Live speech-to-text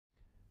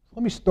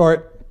Let me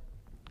start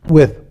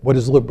with what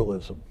is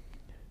liberalism.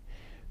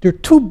 There are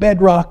two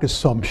bedrock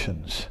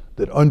assumptions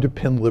that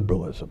underpin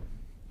liberalism.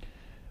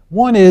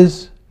 One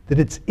is that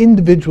it's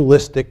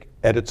individualistic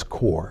at its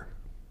core.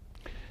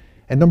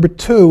 And number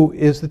two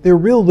is that there are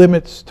real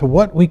limits to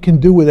what we can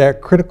do with our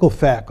critical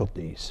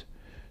faculties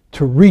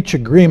to reach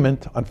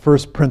agreement on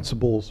first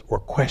principles or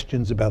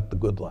questions about the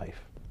good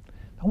life.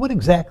 Now, what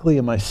exactly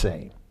am I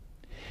saying?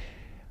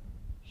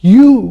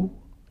 You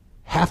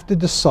have to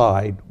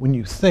decide when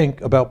you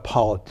think about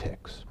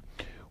politics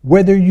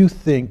whether you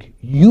think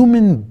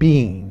human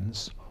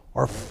beings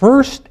are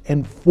first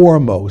and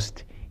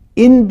foremost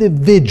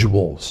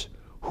individuals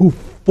who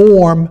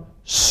form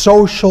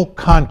social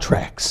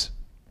contracts,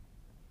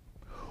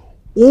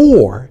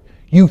 or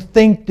you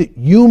think that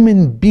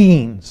human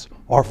beings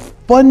are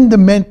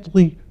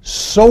fundamentally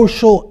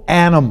social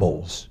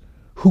animals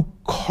who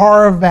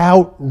carve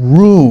out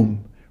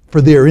room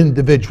for their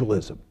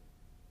individualism.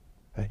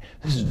 Okay?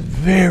 This is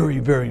very,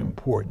 very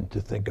important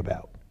to think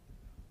about.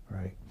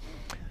 Right?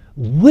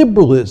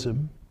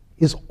 Liberalism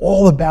is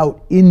all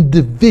about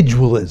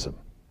individualism.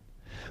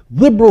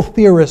 Liberal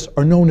theorists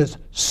are known as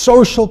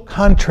social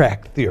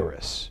contract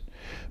theorists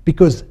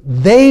because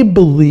they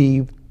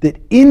believe that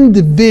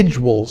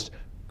individuals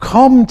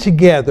come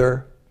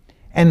together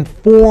and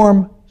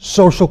form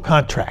social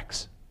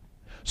contracts.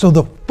 So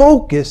the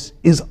focus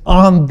is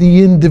on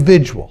the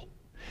individual.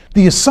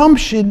 The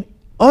assumption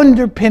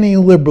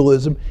underpinning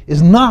liberalism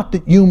is not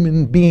that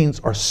human beings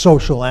are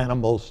social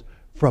animals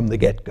from the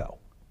get-go.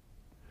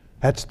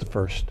 That's the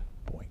first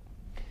point.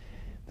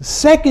 The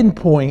second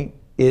point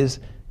is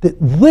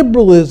that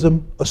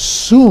liberalism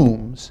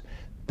assumes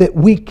that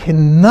we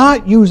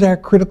cannot use our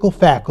critical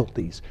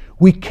faculties.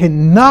 We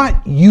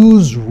cannot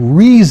use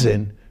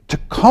reason to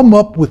come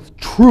up with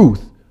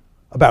truth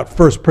about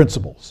first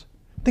principles.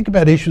 Think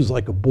about issues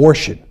like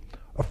abortion,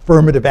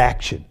 affirmative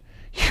action.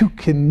 You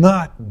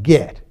cannot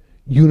get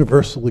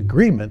universal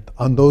agreement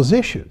on those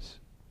issues.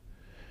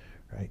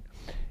 Right?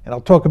 And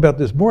I'll talk about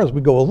this more as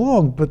we go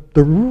along, but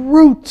the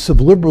roots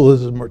of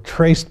liberalism are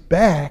traced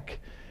back,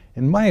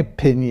 in my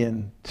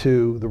opinion,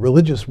 to the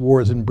religious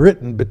wars in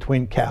Britain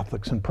between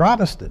Catholics and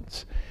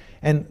Protestants.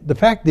 And the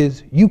fact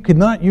is, you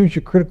cannot use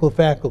your critical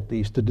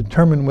faculties to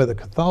determine whether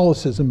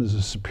Catholicism is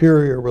a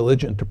superior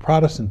religion to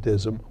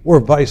Protestantism,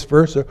 or vice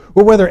versa,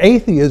 or whether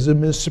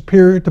atheism is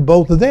superior to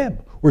both of them,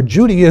 or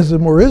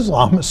Judaism or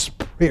Islam is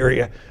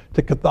superior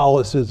to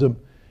Catholicism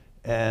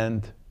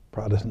and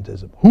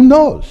Protestantism. Who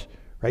knows,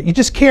 right? You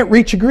just can't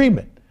reach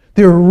agreement.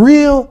 There are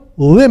real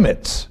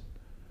limits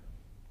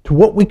to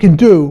what we can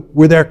do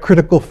with our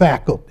critical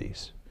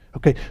faculties.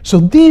 Okay, so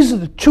these are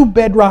the two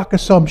bedrock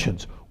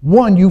assumptions.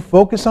 One, you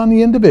focus on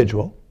the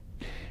individual,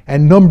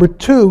 and number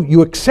two,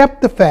 you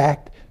accept the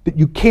fact that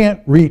you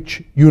can't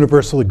reach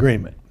universal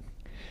agreement.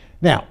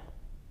 Now,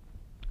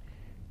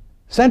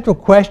 central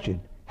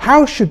question,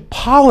 how should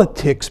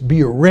politics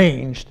be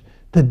arranged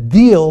to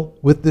deal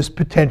with this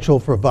potential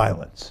for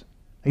violence?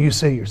 And you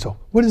say to yourself,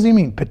 what does he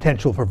mean,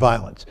 potential for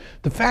violence?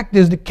 The fact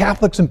is that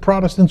Catholics and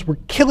Protestants were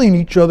killing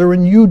each other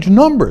in huge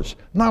numbers,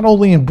 not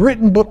only in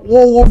Britain, but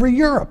all over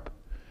Europe.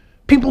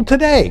 People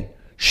today,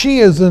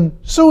 Shias and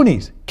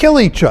Sunnis, kill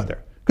each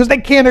other because they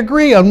can't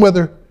agree on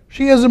whether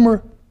Shiism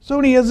or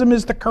Sunniism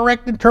is the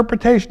correct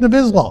interpretation of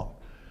Islam.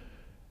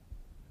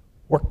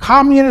 Or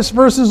communists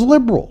versus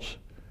liberals.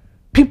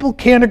 People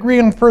can't agree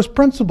on first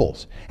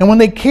principles. And when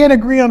they can't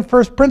agree on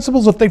first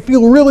principles, if they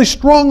feel really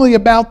strongly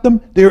about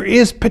them, there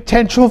is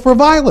potential for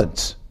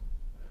violence.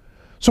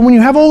 So when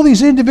you have all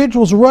these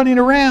individuals running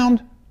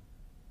around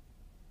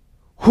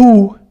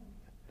who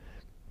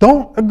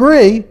don't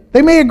agree,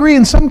 they may agree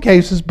in some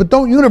cases, but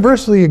don't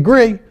universally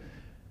agree,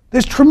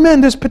 there's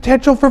tremendous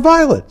potential for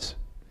violence.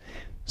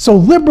 So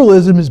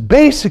liberalism is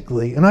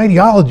basically an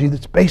ideology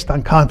that's based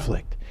on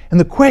conflict. And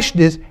the question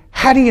is,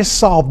 how do you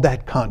solve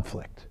that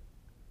conflict?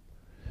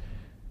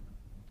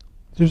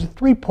 There's a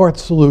three-part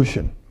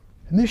solution,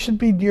 and this should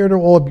be dear to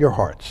all of your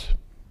hearts.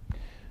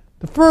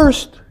 The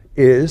first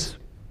is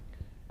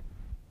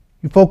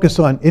you focus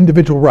on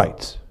individual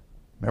rights.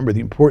 Remember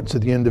the importance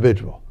of the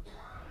individual.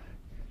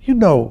 You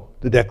know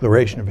the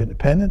Declaration of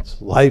Independence,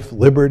 life,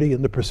 liberty,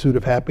 and the pursuit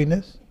of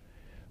happiness.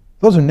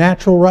 Those are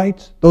natural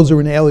rights. Those are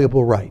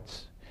inalienable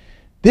rights.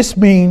 This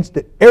means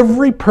that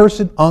every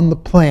person on the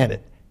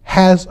planet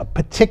has a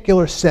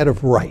particular set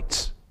of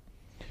rights,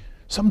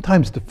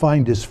 sometimes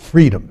defined as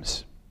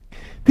freedoms.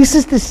 This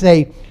is to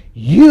say,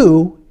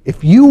 you,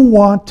 if you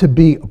want to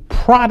be a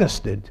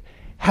Protestant,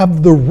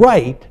 have the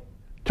right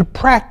to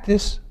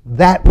practice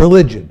that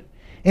religion.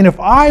 And if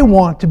I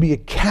want to be a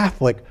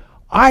Catholic,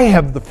 I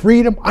have the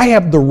freedom, I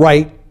have the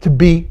right to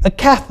be a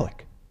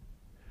Catholic.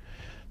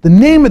 The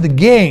name of the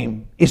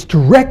game is to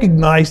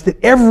recognize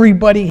that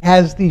everybody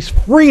has these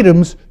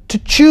freedoms to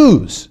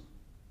choose.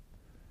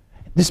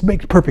 This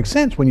makes perfect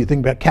sense when you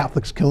think about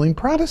Catholics killing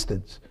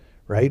Protestants,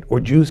 right? Or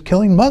Jews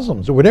killing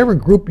Muslims, or whatever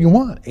group you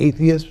want.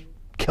 Atheists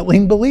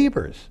killing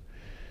believers.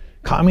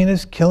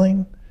 Communists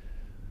killing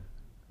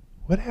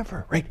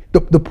whatever, right?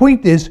 The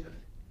point is,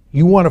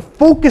 You want to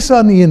focus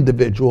on the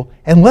individual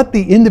and let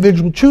the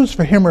individual choose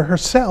for him or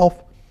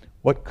herself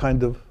what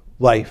kind of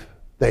life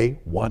they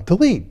want to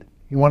lead.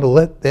 You want to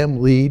let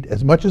them lead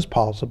as much as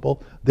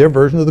possible their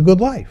version of the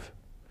good life.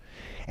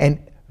 And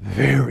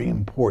very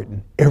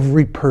important,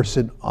 every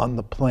person on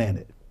the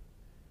planet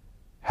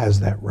has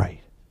that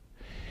right.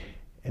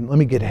 And let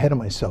me get ahead of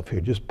myself here.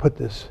 Just put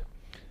this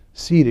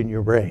seed in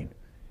your brain.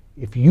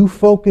 If you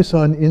focus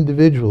on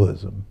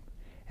individualism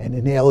and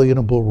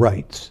inalienable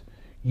rights,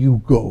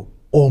 you go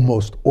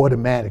almost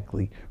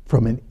automatically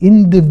from an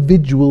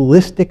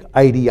individualistic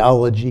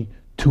ideology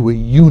to a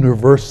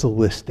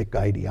universalistic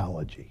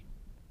ideology,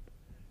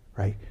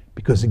 right?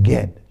 Because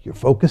again, you're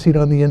focusing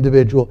on the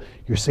individual,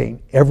 you're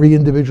saying every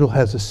individual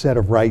has a set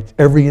of rights,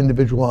 every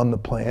individual on the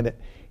planet.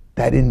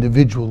 That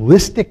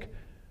individualistic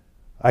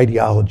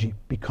ideology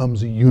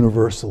becomes a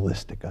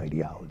universalistic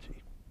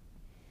ideology.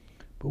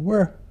 But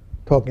we're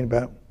talking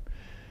about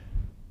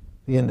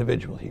the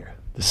individual here.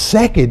 The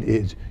second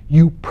is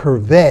you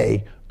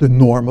purvey the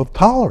norm of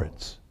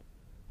tolerance.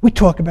 We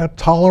talk about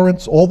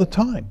tolerance all the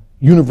time.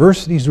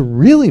 Universities are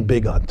really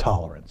big on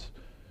tolerance.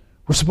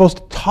 We're supposed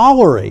to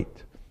tolerate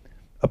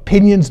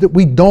opinions that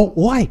we don't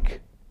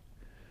like.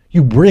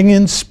 You bring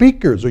in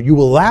speakers, or you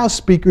allow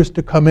speakers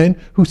to come in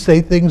who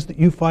say things that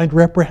you find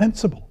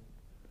reprehensible.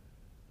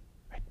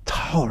 Right?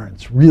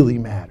 Tolerance really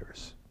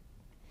matters.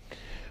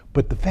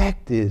 But the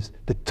fact is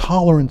that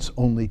tolerance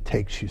only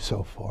takes you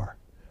so far,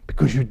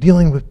 because you're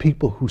dealing with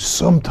people who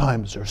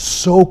sometimes are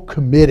so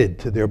committed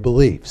to their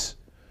beliefs.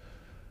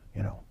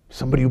 You know,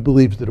 somebody who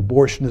believes that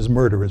abortion is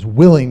murder is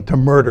willing to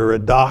murder a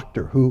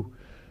doctor who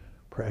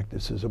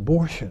practices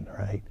abortion,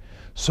 right?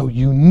 So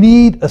you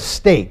need a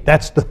state.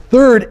 That's the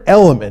third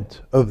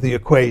element of the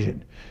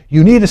equation.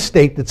 You need a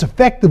state that's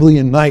effectively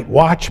a night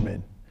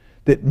watchman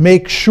that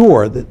makes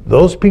sure that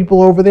those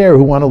people over there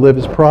who want to live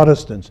as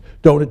Protestants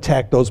don't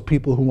attack those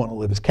people who want to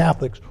live as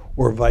Catholics,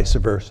 or vice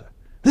versa.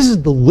 This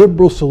is the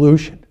liberal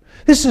solution.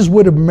 This is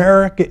what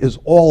America is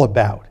all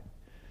about.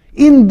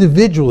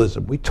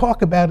 Individualism, we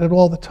talk about it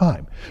all the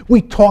time.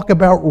 We talk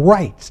about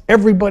rights.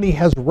 Everybody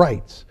has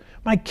rights.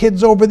 My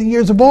kids over the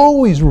years have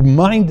always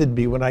reminded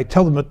me when I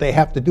tell them that they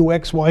have to do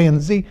X, Y, and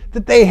Z,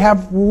 that they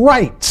have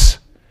rights.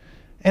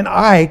 And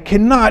I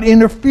cannot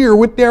interfere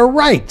with their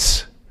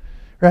rights,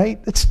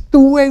 right? That's the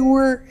way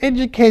we're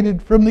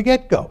educated from the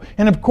get-go.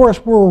 And of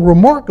course, we're a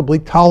remarkably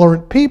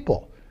tolerant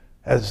people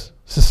as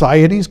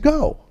societies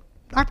go.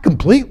 Not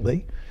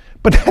completely,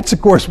 but that's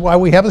of course why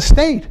we have a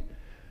state,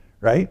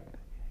 right?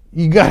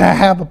 You gotta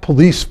have a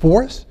police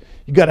force,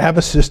 you gotta have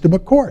a system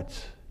of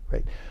courts,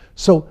 right?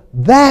 So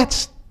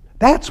that's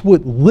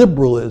what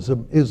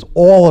liberalism is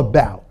all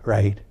about,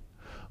 right?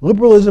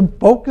 Liberalism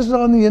focuses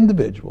on the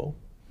individual,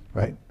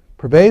 right?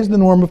 Purveys the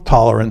norm of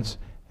tolerance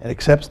and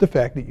accepts the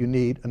fact that you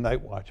need a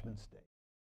night watchman state.